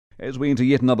As we enter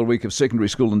yet another week of secondary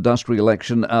school industrial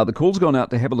action, the call's gone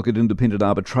out to have a look at independent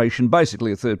arbitration.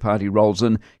 Basically, a third party rolls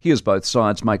in, hears both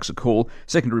sides, makes a call.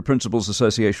 Secondary Principals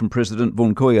Association President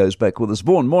Vaughan Couillault is back with us.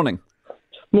 Vaughan, morning.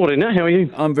 Morning, now. How are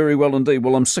you? I'm very well indeed.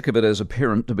 Well, I'm sick of it as a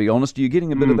parent, to be honest. Are you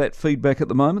getting a bit of that feedback at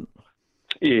the moment?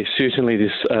 Yeah, certainly.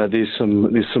 There's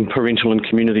some parental and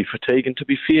community fatigue, and to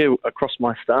be fair, across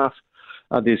my staff,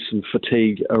 there's some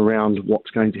fatigue around what's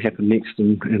going to happen next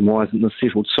and why isn't this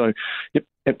settled. So, yep,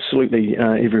 absolutely,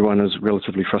 everyone is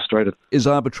relatively frustrated. Is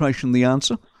arbitration the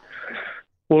answer?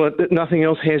 Well, nothing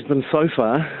else has been so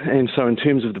far, and so in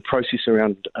terms of the process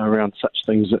around such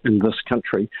things in this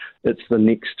country, it's the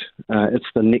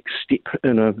next step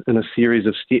in a series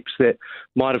of steps that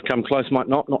might have come close, might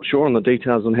not. Not sure on the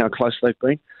details on how close they've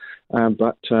been.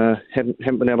 But haven't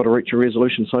been able to reach a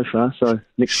resolution so far. So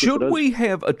next should we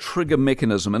have a trigger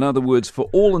mechanism? In other words, for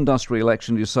all industrial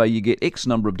action, you say you get X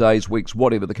number of days, weeks,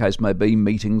 whatever the case may be,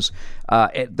 meetings.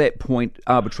 At that point,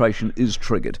 arbitration is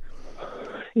triggered.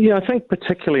 Yeah, I think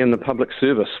particularly in the public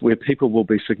service, where people will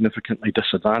be significantly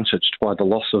disadvantaged by the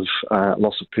loss of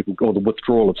people or the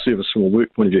withdrawal of service from a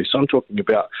work point of view. So I'm talking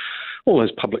about all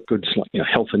those public goods like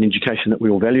health and education that we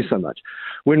all value so much.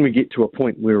 When we get to a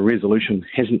point where a resolution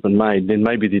hasn't been made, then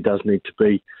maybe there does need to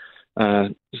be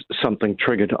something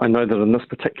triggered. I know that in this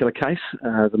particular case,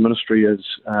 the Ministry is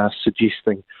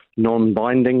suggesting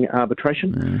non-binding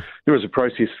arbitration. There is a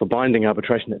process for binding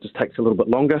arbitration that just takes a little bit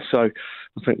longer. So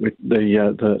I think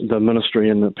the Ministry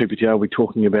and the PPTO will be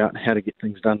talking about how to get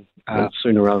things done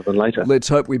sooner rather than later. Let's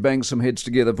hope we bang some heads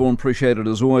together. Vaughan, appreciate it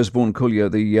as always. Vaughan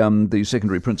Couillault, the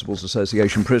Secondary Principals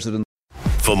Association President.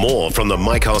 For more from the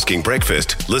Mike Hosking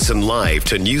Breakfast, listen live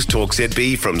to News Talk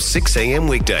ZB from 6 a.m.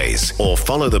 weekdays or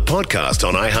follow the podcast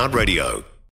on iHeartRadio.